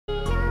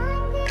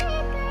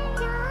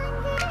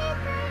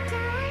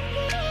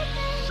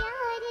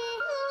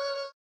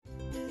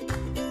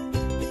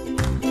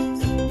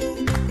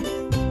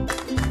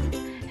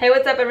Hey,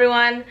 what's up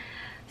everyone?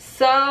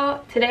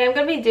 So today I'm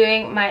going to be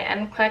doing my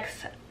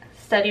NCLEX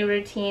study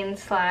routine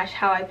slash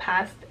how I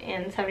passed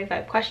in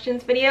 75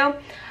 questions video.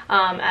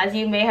 As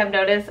you may have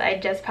noticed, I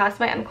just passed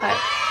my NCLEX.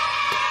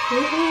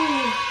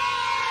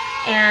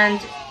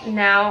 And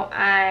now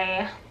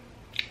I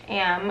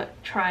am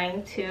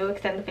trying to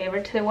extend the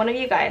favor to one of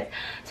you guys.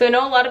 So I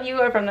know a lot of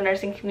you are from the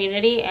nursing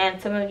community,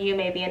 and some of you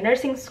may be in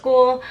nursing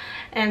school,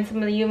 and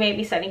some of you may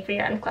be studying for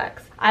your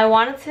NCLEX. I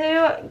wanted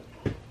to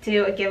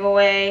do a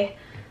giveaway.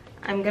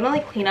 I'm gonna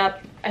like clean up.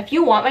 If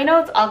you want my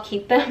notes, I'll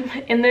keep them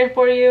in there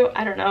for you.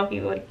 I don't know if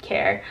you would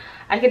care.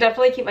 I could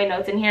definitely keep my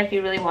notes in here if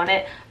you really want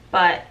it,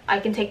 but I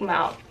can take them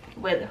out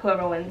with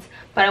whoever wins.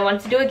 But I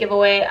wanted to do a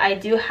giveaway. I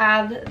do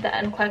have the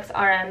NCLEX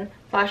RN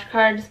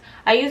flashcards.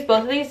 I use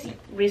both of these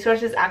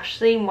resources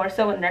actually more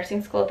so in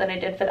nursing school than I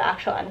did for the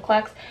actual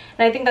NCLEX,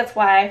 and I think that's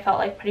why I felt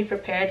like pretty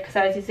prepared, because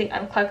I was using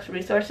NCLEX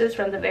resources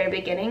from the very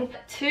beginning.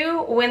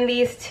 To win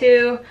these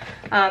two,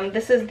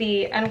 this is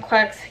the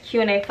NCLEX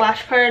Q&A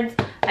flashcards.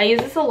 I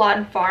use this a lot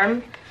in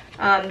pharm.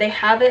 They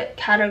have it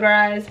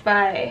categorized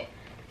by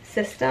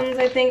systems.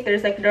 I think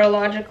there's like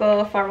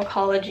neurological,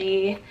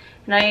 pharmacology,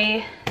 and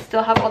I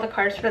still have all the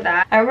cards for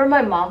that. I remember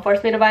my mom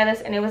forced me to buy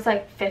this and it was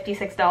like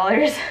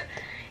 $56.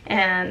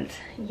 And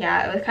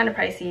yeah, it was kind of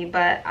pricey,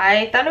 but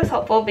I thought it was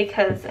helpful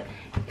because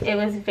it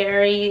was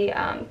very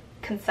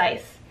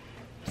concise.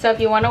 So if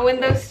you want to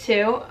win those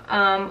two,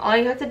 all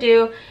you have to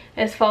do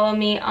is follow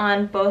me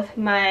on both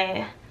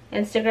my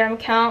Instagram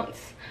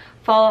accounts,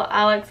 follow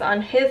Alex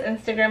on his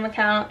Instagram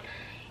account,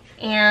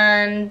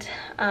 and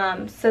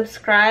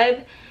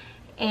subscribe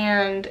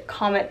and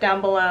comment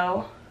down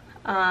below.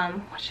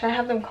 What should I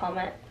have them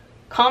comment?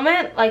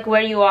 Comment like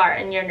where you are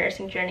in your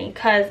nursing journey,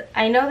 because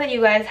I know that you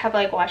guys have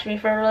like watched me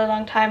for a really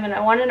long time, and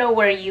I want to know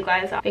where you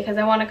guys are, because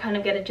I want to kind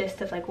of get a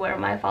gist of like where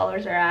my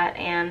followers are at.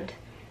 And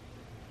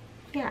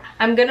yeah,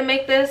 I'm gonna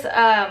make this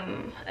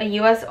a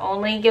US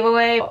only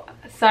giveaway.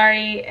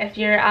 Sorry if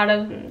you're out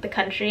of the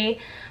country,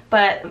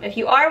 but if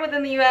you are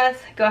within the US,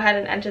 go ahead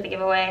and enter the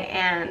giveaway,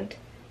 and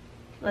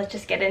let's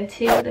just get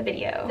into the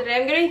video. Today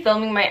I'm going to be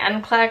filming my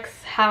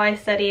NCLEX, how I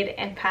studied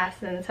and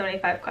passed in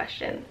 75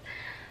 questions.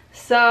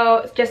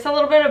 So just a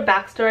little bit of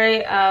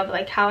backstory of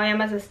like how I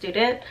am as a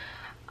student.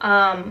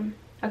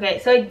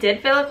 Okay, so I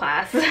did fail a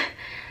class.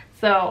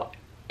 So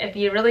if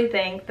you really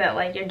think that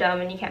like you're dumb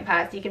and you can't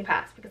pass, you can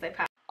pass, because I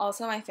passed.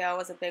 Also, my fail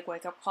was a big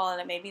wake-up call,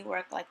 and it made me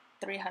work like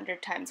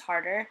 300 times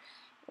harder,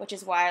 which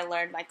is why I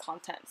learned my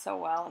content so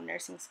well in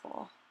nursing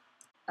school.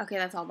 Okay,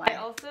 that's all. Bye. I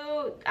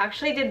also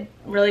actually did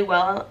really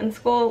well in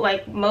school.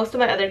 Like most of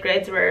my other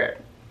grades were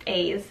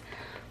A's,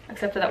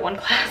 except for that one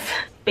class.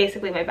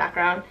 Basically my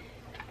background.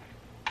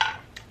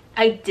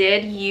 I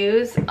did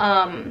use,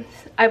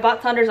 I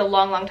bought Saunders a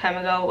long time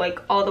ago, like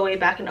all the way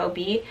back in OB,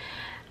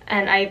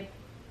 and I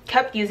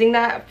kept using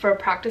that for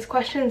practice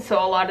questions, so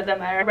a lot of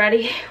them I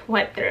already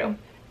went through.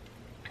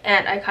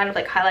 And I kind of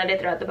like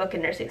highlighted throughout the book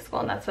in nursing school,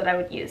 and that's what I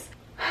would use.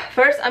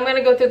 First, I'm going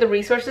to go through the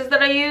resources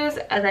that I use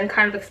and then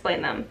kind of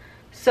explain them.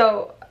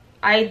 So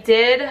I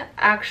did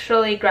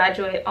actually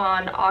graduate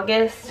on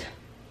August,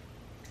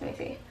 let me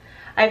see,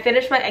 I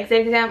finished my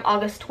exit exam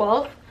August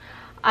 12th.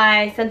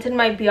 I sent in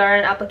my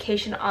BRN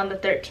application on the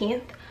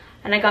 13th,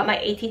 and I got my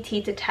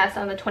ATT to test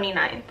on the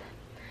 29th.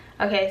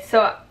 Okay,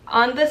 so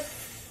on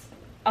this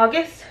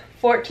August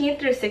 14th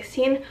through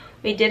 16th,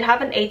 we did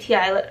have an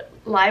ATI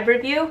live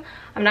review.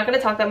 I'm not going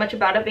to talk that much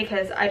about it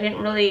because I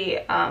didn't really,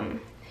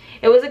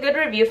 it was a good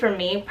review for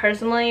me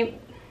personally,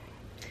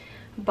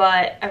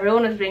 but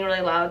everyone was being really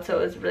loud, so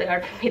it was really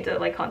hard for me to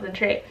like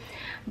concentrate.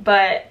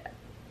 But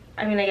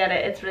I mean, I get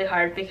it, it's really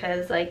hard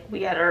because like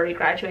we had already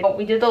graduated.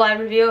 We did the live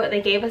review.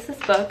 They gave us this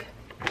book.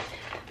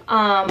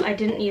 I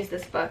didn't use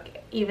this book,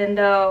 even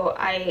though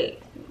I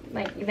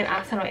like even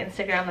asked on my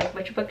Instagram like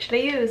which book should I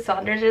use,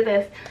 Saunders or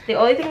this. The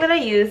only thing that I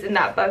used in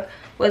that book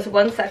was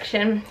one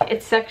section.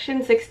 It's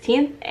section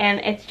 16, and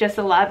it's just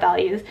the lab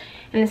values.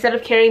 And instead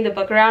of carrying the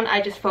book around,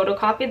 I just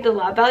photocopied the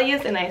lab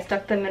values and I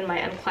stuck them in my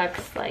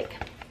NCLEX like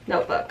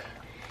notebook.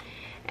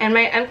 And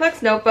my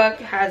NCLEX notebook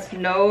has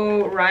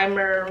no rhyme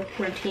or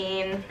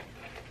routine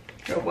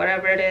or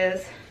whatever it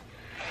is.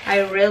 I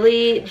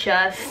really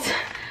just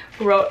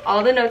wrote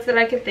all the notes that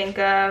I could think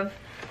of,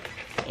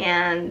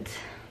 and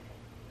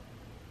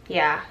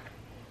yeah,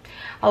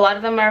 a lot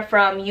of them are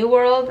from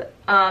UWorld.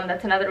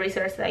 That's another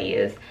resource that I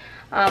use,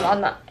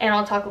 and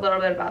I'll talk a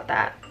little bit about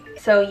that.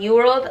 So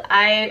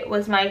UWorld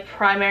was my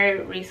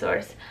primary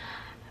resource.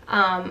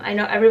 I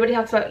know everybody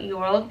talks about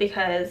UWorld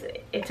because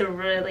it's a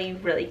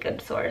really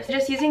good source.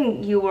 Just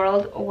using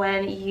UWorld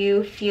when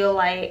you feel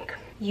like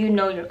you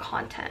know your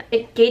content.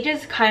 It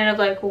gauges kind of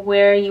like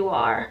where you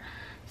are.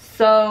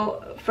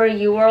 So for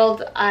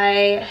UWorld,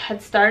 I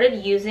had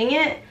started using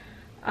it.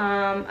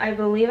 I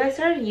believe I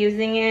started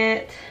using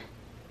it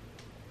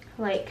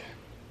like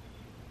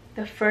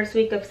the first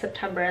week of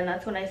September, and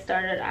that's when I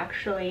started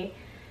actually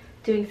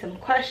doing some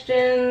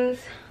questions.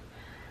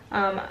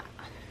 And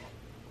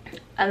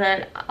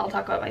then I'll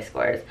talk about my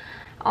scores.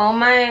 All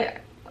my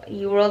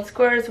UWorld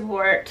scores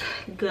weren't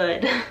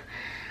good.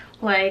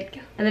 Like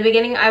in the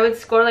beginning I would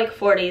score like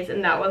 40s,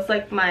 and that was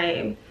like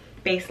my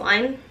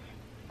baseline.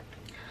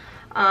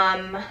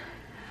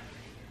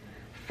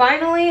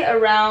 Finally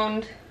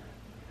around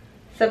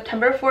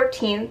September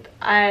 14th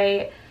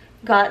I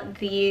got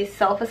the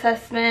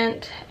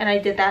self-assessment, and I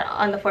did that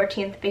on the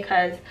 14th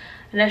because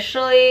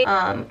initially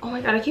oh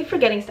my god, I keep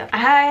forgetting stuff.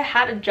 I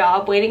had a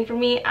job waiting for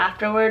me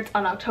afterwards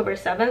on October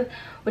 7th,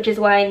 which is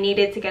why I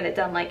needed to get it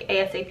done like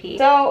ASAP.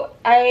 So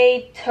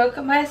I took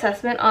my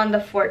assessment on the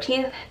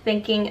 14th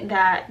thinking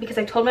that, because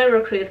I told my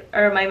recruiter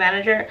or my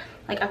manager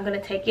like I'm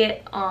gonna take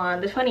it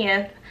on the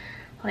 20th,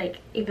 like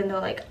even though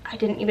like I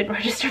didn't even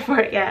register for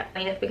it yet,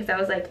 because I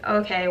was like,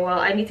 okay, well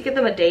I need to give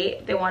them a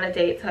date. They want a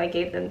date, so I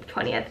gave them the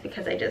 20th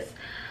because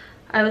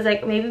I was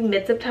like maybe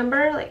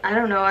mid-September, like I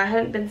don't know, I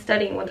hadn't been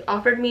studying when they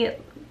offered me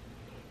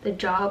the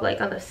job like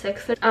on the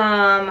 6th.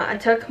 I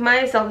took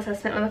my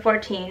self-assessment on the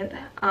 14th.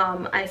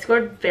 I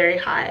scored very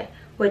high,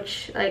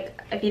 which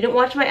like if you didn't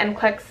watch my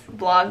NCLEX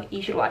vlog,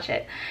 you should watch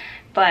it.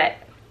 But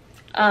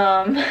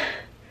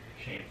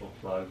shameful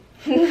plug.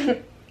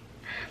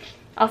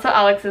 Also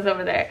Alex is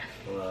over there.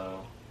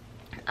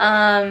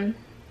 Hello.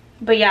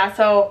 But yeah,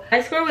 so my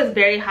score was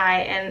very high,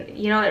 and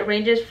you know it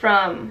ranges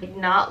from like,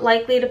 not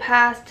likely to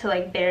pass to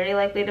like very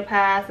likely to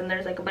pass, and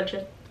there's like a bunch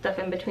of stuff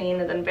in between,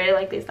 and then very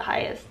likely is the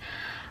highest.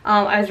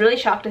 I was really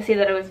shocked to see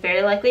that it was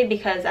very likely,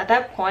 because at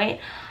that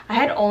point I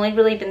had only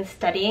really been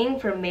studying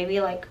for maybe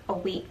like a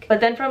week. But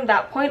then from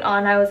that point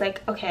on I was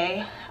like,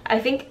 okay, I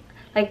think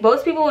like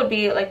most people would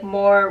be like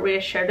more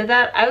reassured of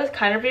that. I was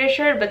kind of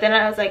reassured, but then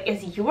I was like,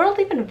 is UWorld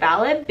even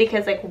valid?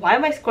 Because like why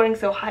am I scoring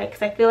so high?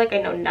 Because I feel like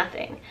I know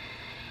nothing.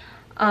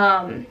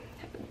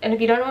 And if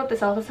you don't know what the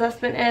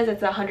self-assessment is,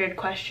 it's 100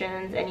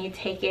 questions and you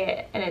take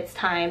it and it's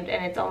timed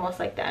and it's almost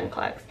like the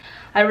NCLEX.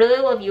 I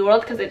really love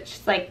UWorld because it's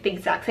just like the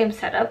exact same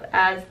setup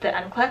as the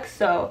NCLEX.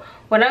 So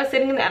when I was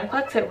sitting in the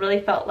NCLEX, it really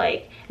felt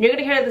like, and you're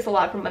gonna hear this a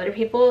lot from other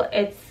people,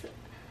 it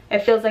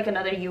feels like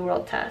another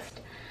UWorld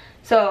test.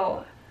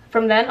 So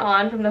from then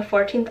on, from the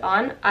 14th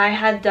on, I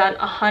had done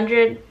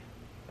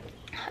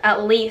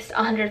at least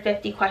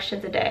 150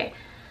 questions a day,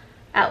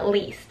 at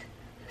least.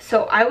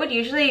 So I would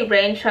usually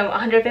range from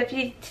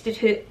 150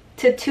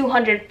 to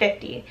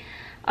 250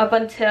 up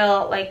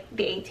until like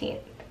the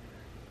 18th.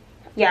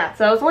 Yeah,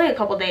 so it was only a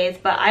couple days,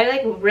 but I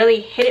like really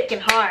hit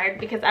it hard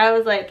because I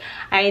was like,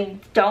 I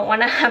don't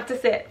want to have to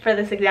sit for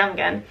this exam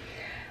again.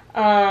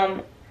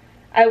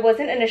 I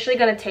wasn't initially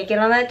going to take it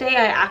on that day.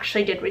 I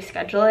actually did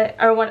reschedule it,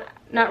 or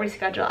not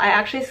reschedule. I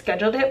actually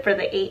scheduled it for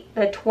the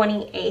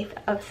 28th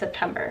of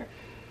September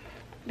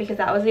because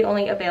that was the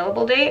only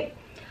available date.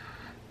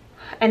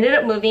 Ended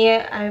up moving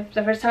it.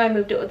 The first time I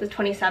moved it was the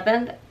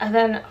 27th, and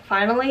then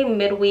finally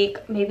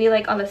midweek, maybe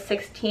like on the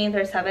 16th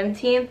or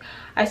 17th,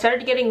 I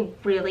started getting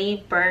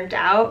really burned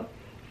out.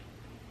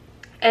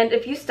 And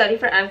if you study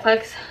for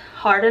NCLEX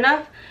hard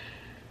enough,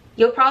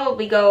 you'll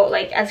probably go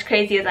like as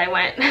crazy as I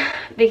went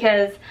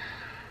because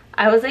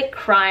I was like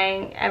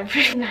crying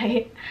every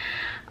night.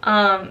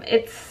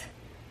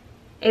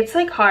 It's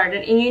like hard,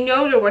 and you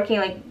know you're working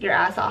like your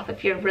ass off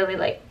if you're really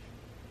like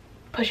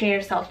pushing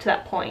yourself to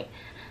that point.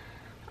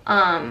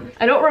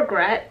 I don't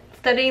regret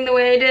studying the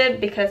way I did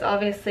because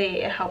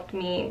obviously it helped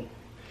me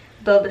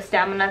build the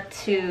stamina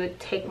to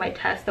take my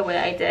test the way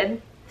I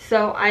did.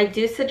 So I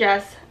do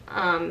suggest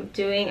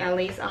doing at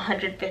least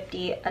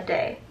 150 a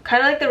day.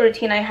 Kind of like the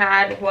routine I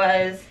had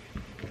was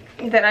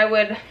that I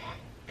would,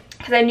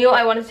 because I knew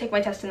I wanted to take my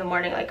test in the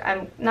morning. Like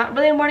I'm not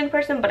really a morning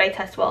person, but I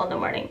test well in the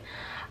morning.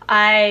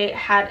 I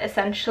had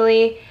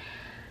essentially,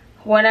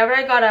 whenever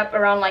I got up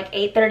around like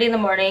 8:30 in the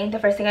morning, the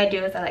first thing I'd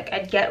do is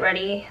I'd get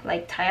ready,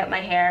 like tie up my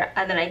hair,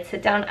 and then I'd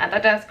sit down at the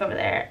desk over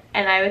there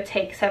and I would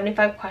take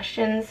 75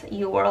 questions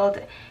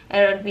UWorld,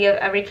 and it would be of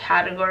every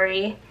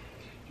category,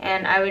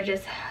 and I would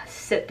just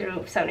sit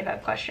through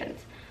 75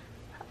 questions.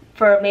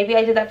 Maybe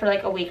I did that for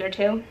like a week or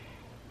two.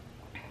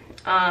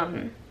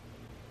 And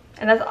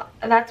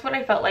that's what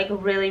I felt like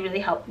really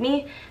helped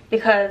me,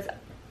 because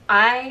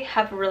I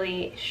have a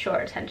really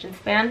short attention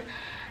span.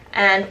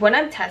 And when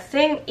I'm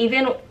testing,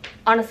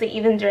 honestly,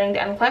 even during the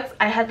NCLEX,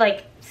 I had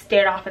like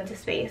stared off into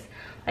space.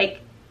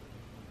 Like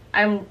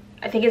I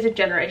think it's a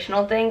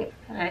generational thing,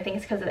 and I think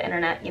it's because of the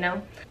internet, you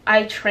know.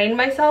 I trained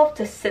myself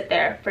to sit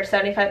there for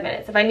 75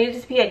 minutes. If I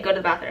needed to pee, I'd go to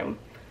the bathroom.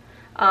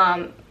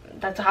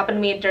 That's what happened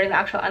to me during the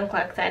actual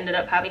NCLEX. I ended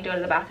up having to go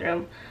to the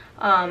bathroom.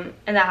 And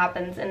that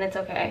happens, and it's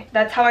okay.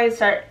 That's how I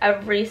start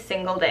every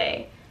single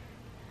day.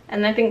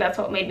 And I think that's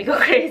what made me go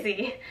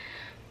crazy.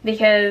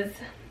 Because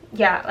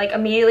yeah, like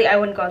immediately I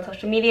wouldn't go on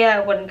social media, I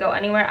wouldn't go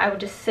anywhere. I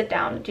would just sit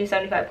down, do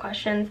 75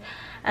 questions,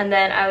 and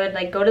then I would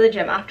like go to the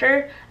gym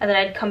after, and then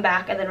I'd come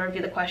back and then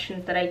review the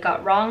questions that I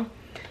got wrong.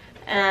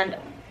 And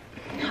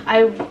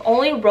I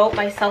only wrote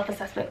my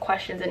self-assessment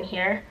questions in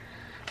here.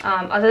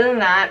 Other than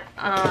that,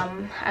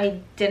 I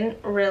didn't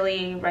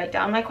really write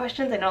down my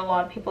questions. I know a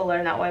lot of people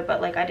learn that way,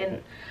 but like I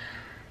didn't.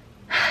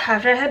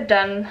 After I had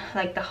done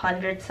like the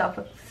 100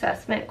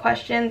 self-assessment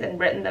questions and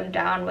written them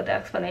down with the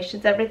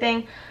explanations,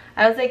 everything,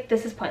 I was like,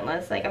 this is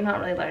pointless. Like I'm not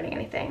really learning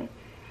anything.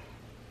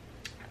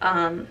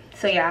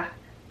 So yeah,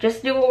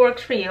 just do what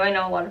works for you. I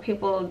know a lot of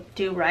people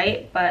do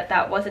write, but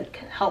that wasn't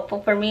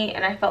helpful for me,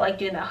 and I felt like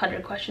doing that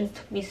 100 questions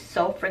took me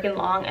so freaking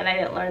long and I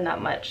didn't learn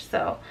that much.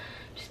 So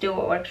just do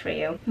what works for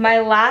you.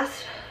 My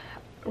last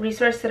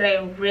resource that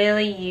I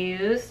really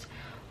used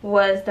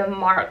was the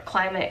Mark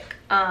Klimek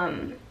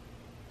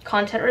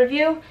content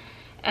review,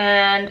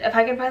 and if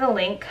I can find the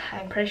link,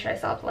 I'm pretty sure I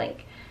still have the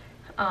link.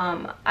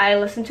 I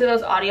listened to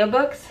those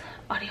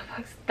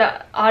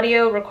the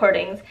audio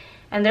recordings,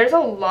 and there's a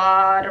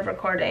lot of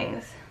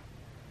recordings,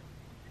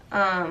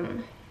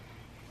 and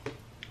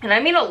I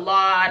mean a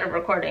lot of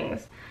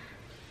recordings.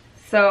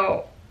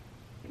 So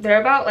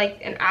they're about like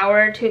an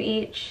hour or two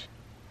each.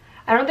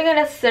 I don't think I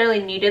necessarily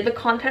needed the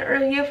content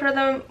review for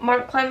the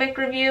Mark Klimek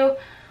review,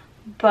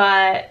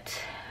 but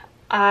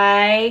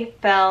I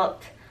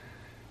felt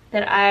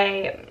that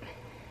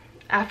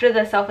after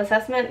the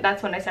self-assessment,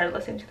 that's when I started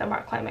listening to the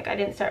Mark Klimek. I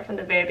didn't start from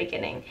the very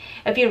beginning.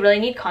 If you really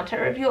need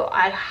content review,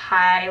 I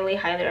highly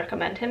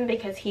recommend him,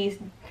 because he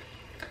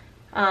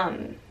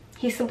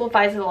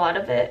simplifies a lot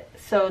of it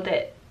so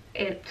that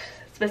it's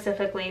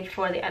specifically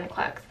for the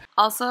NCLEX.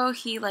 Also,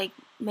 he like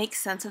makes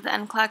sense of the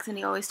NCLEX, and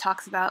he always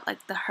talks about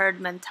like the herd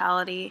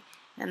mentality,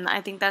 and I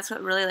think that's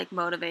what really like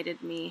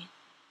motivated me.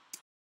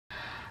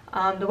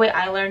 The way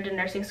I learned in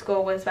nursing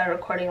school was by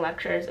recording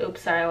lectures. Oops,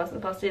 sorry, I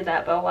wasn't supposed to do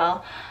that, but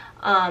well.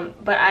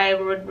 But I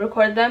would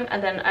record them,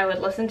 and then I would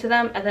listen to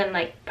them, and then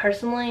like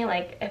personally,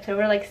 like if there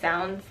were like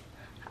sounds,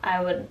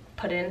 I would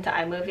put it into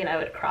iMovie and I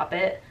would crop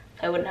it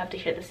so I wouldn't have to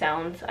hear the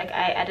sounds. Like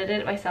I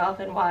edited it myself,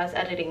 and while I was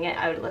editing it,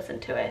 I would listen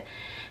to it,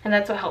 and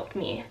that's what helped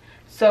me.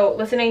 So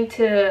listening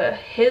to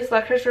his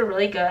lectures were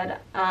really good.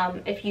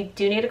 If you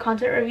do need a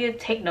content review,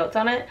 take notes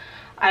on it.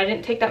 I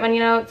didn't take that many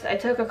notes. I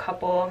took a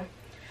couple.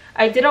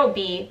 I did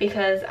OB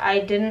because I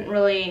didn't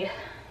really,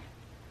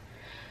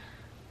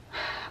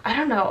 I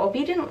don't know, OB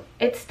didn't,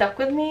 it stuck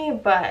with me,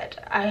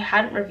 but I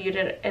hadn't reviewed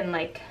it in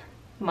like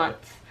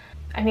months.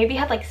 I maybe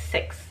had like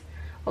 6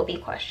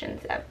 OB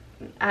questions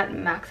at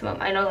maximum.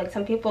 I know like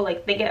some people,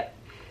 like they get,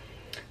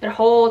 their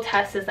whole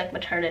test is like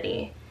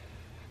maternity.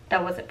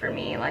 That wasn't for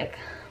me. Like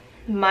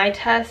my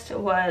test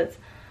was,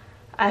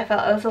 I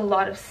felt it was a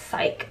lot of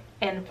psych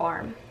and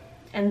pharm,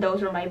 and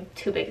those were my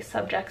 2 biggest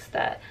subjects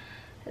that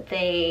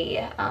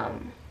they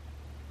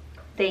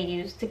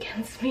used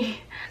against me.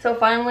 So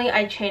finally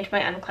I changed my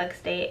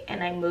NCLEX date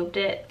and I moved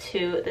it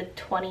to the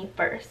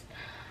 21st.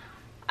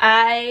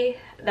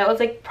 That was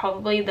like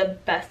probably the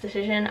best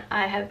decision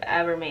I have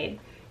ever made,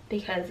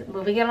 because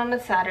moving it on a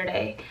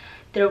Saturday,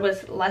 there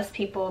was less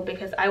people,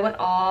 because I went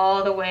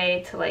all the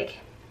way to like,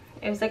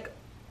 it was like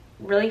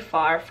really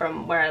far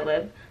from where I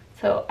live,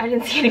 so I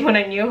didn't see anyone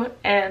I knew,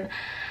 and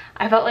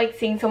I felt like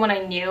seeing someone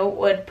I knew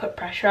would put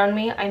pressure on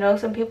me. I know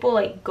some people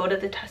like go to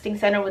the testing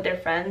center with their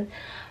friends,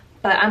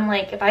 but I'm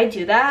like, if I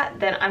do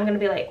that, then I'm gonna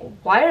be like,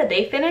 why are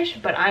they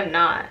finished but I'm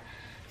not?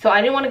 So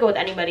I didn't want to go with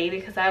anybody,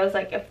 because I was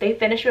like, if they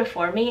finish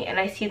before me and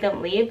I see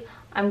them leave,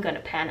 I'm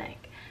gonna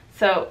panic.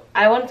 So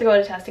I wanted to go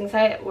to a testing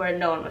site where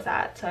no one was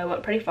at, so I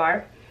went pretty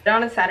far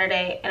on a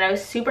Saturday, and I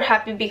was super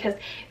happy because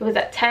it was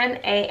at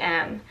 10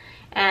 a.m.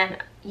 and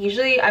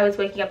usually I was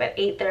waking up at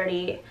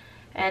 8:30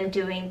 and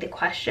doing the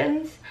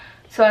questions.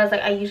 So I was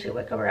like, I usually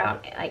wake up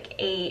around like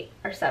 8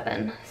 or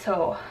 7.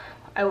 So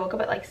I woke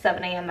up at like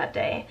 7 a.m. that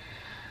day.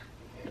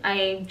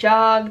 I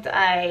jogged,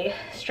 I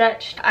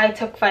stretched, I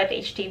took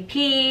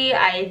 5-HTP,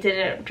 I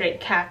didn't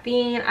drink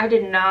caffeine, I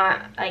did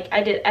not, like,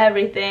 I did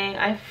everything.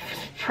 I was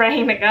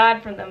praying to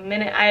God from the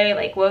minute I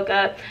like woke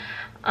up.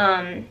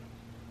 And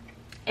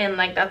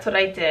like that's what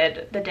I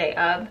did the day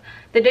of.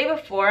 The day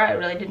before, I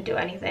really didn't do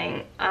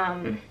anything.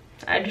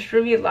 I just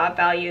reviewed lab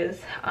values.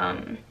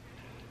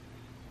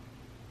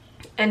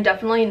 And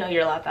definitely know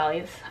your lab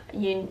values.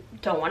 You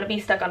don't want to be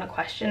stuck on a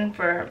question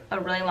for a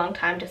really long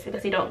time just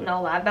because you don't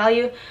know lab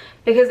value.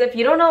 Because if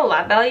you don't know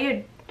lab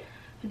value,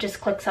 just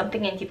click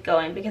something and keep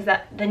going, because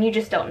then you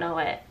just don't know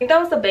it. I think that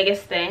was the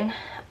biggest thing.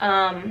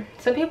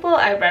 Some people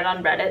I read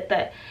on Reddit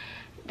that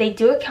they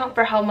do account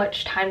for how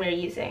much time you're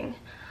using.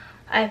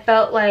 I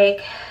felt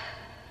like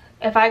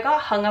if I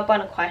got hung up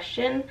on a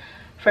question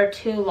for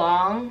too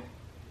long,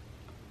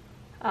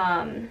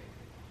 I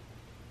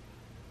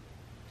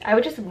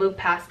would just move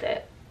past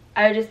it.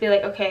 I would just be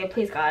like, okay,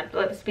 please God,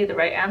 let this be the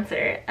right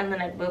answer, and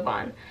then I'd move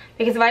on.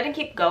 Because if I didn't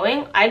keep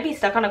going, I'd be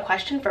stuck on a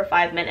question for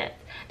 5 minutes.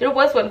 There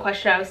was one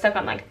question I was stuck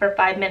on like for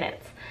 5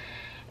 minutes,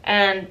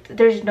 and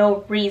there's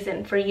no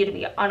reason for you to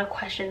be on a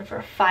question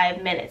for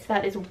 5 minutes.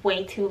 That is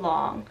way too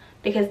long,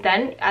 because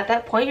then at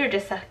that point you're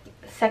just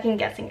second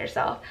guessing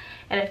yourself,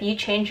 and if you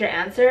change your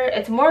answer,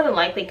 it's more than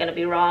likely going to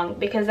be wrong,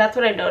 because that's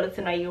what I noticed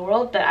in my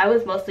U-World, that I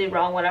was mostly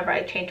wrong whenever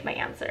I changed my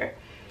answer.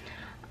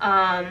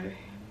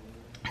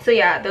 So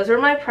yeah, those were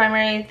my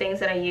primary things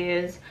that I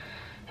use.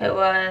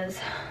 I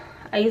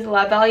use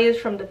lab values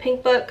from the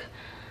Pink Book.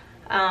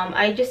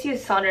 I just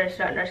use Saunders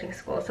throughout nursing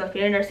school, so if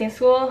you're in nursing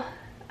school,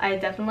 I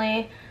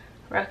definitely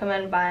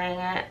recommend buying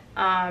it.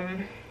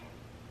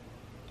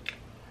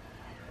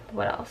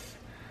 What else?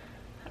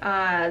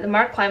 The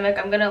Mark Klimek,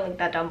 I'm gonna link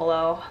that down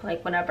below,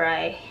 like whenever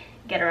I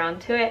get around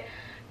to it,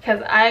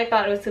 because I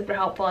thought it was super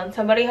helpful, and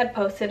somebody had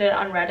posted it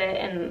on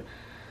Reddit, and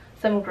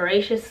some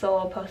gracious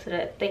soul posted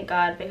it, thank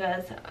God,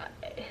 because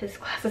his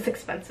class is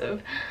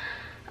expensive.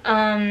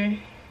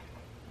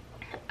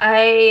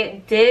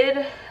 I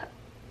did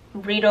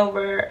read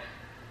over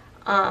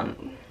the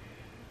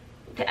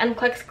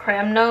NCLEX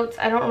cram notes.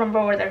 I don't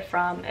remember where they're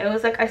from. It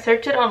was like, I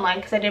searched it online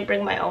because I didn't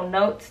bring my own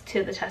notes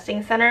to the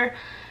testing center,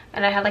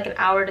 and I had like an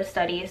hour to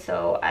study,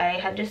 so I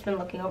had just been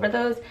looking over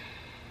those.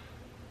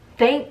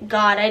 Thank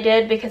God I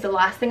did, because the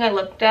last thing I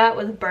looked at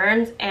was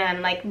burns,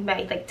 and like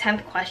my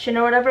 10th question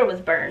or whatever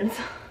was burns.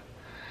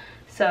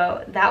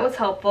 So that was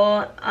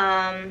helpful.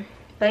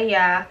 But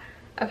yeah,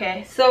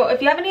 okay, so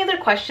if you have any other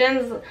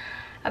questions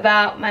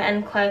about my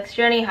NCLEX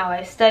journey, how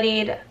I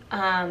studied,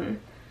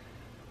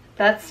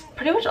 that's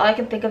pretty much all I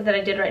can think of that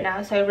I did right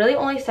now. So I really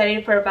only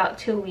studied for about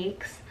 2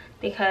 weeks,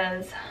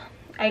 because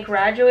I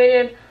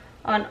graduated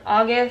on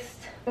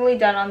August, really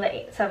done on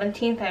the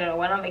 17th. I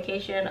went on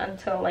vacation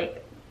until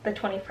like the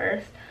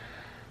 21st.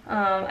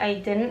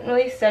 I didn't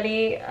really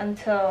study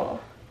until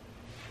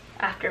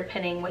after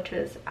pinning, which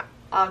was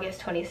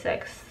August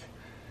 26th.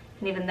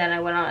 And even then I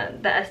went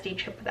on the SD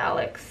trip with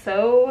Alex,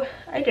 so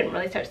I didn't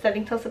really start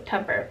studying till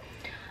September.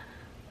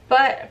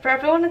 But for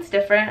everyone it's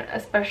different,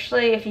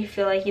 especially if you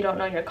feel like you don't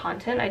know your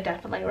content. I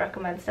definitely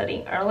recommend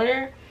studying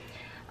earlier.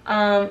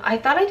 I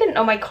thought I didn't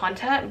know my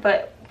content,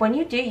 but when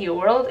you do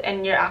UWorld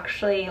and you're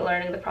actually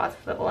learning the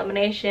process of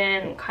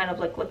elimination, kind of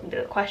like looking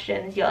through the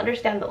questions, you'll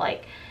understand that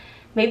like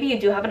maybe you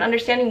do have an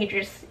understanding,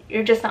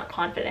 you're just not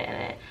confident in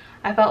it.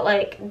 I felt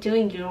like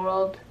doing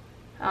UWorld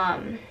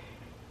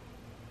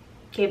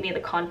gave me the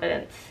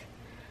confidence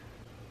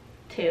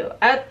to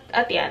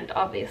at the end,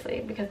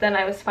 obviously, because then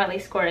I was finally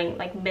scoring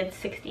like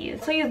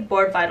mid-60s. So I used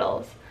Board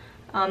Vitals.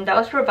 That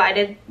was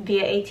provided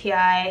via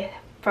ATI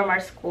from our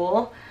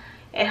school.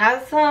 It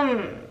has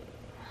some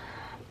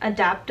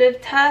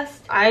adaptive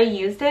tests. I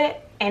used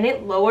it and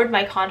it lowered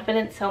my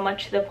confidence so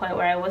much to the point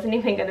where I wasn't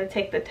even going to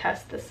take the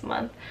test this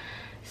month.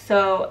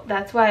 So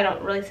that's why I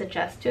don't really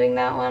suggest doing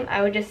that one.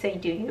 I would just say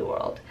do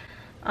UWorld.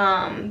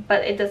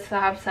 But it does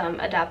have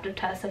some adaptive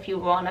tests. If you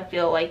want to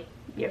feel like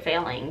you're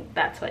failing,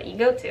 that's what you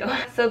go to.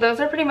 So those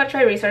are pretty much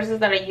my resources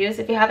that I use.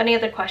 If you have any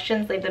other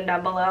questions, leave them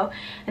down below.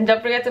 And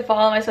don't forget to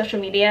follow my social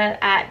media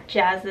at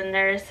Jasmine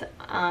Nurse.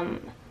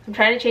 I'm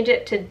trying to change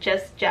it to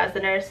just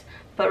Jasmine Nurse,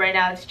 but right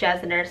now it's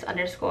Jasmine Nurse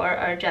 _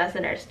 or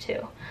Jasmine Nurse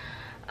 2.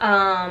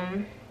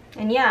 And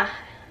yeah,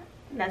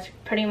 that's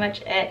pretty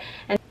much it.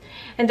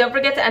 And don't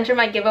forget to enter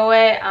my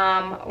giveaway,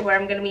 where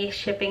I'm gonna be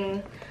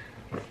shipping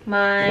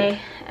my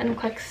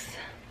NCLEX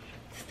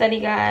study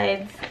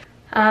guides.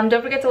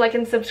 Don't forget to like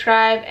and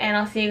subscribe, and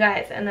I'll see you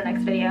guys in the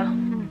next video.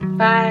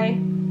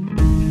 Bye.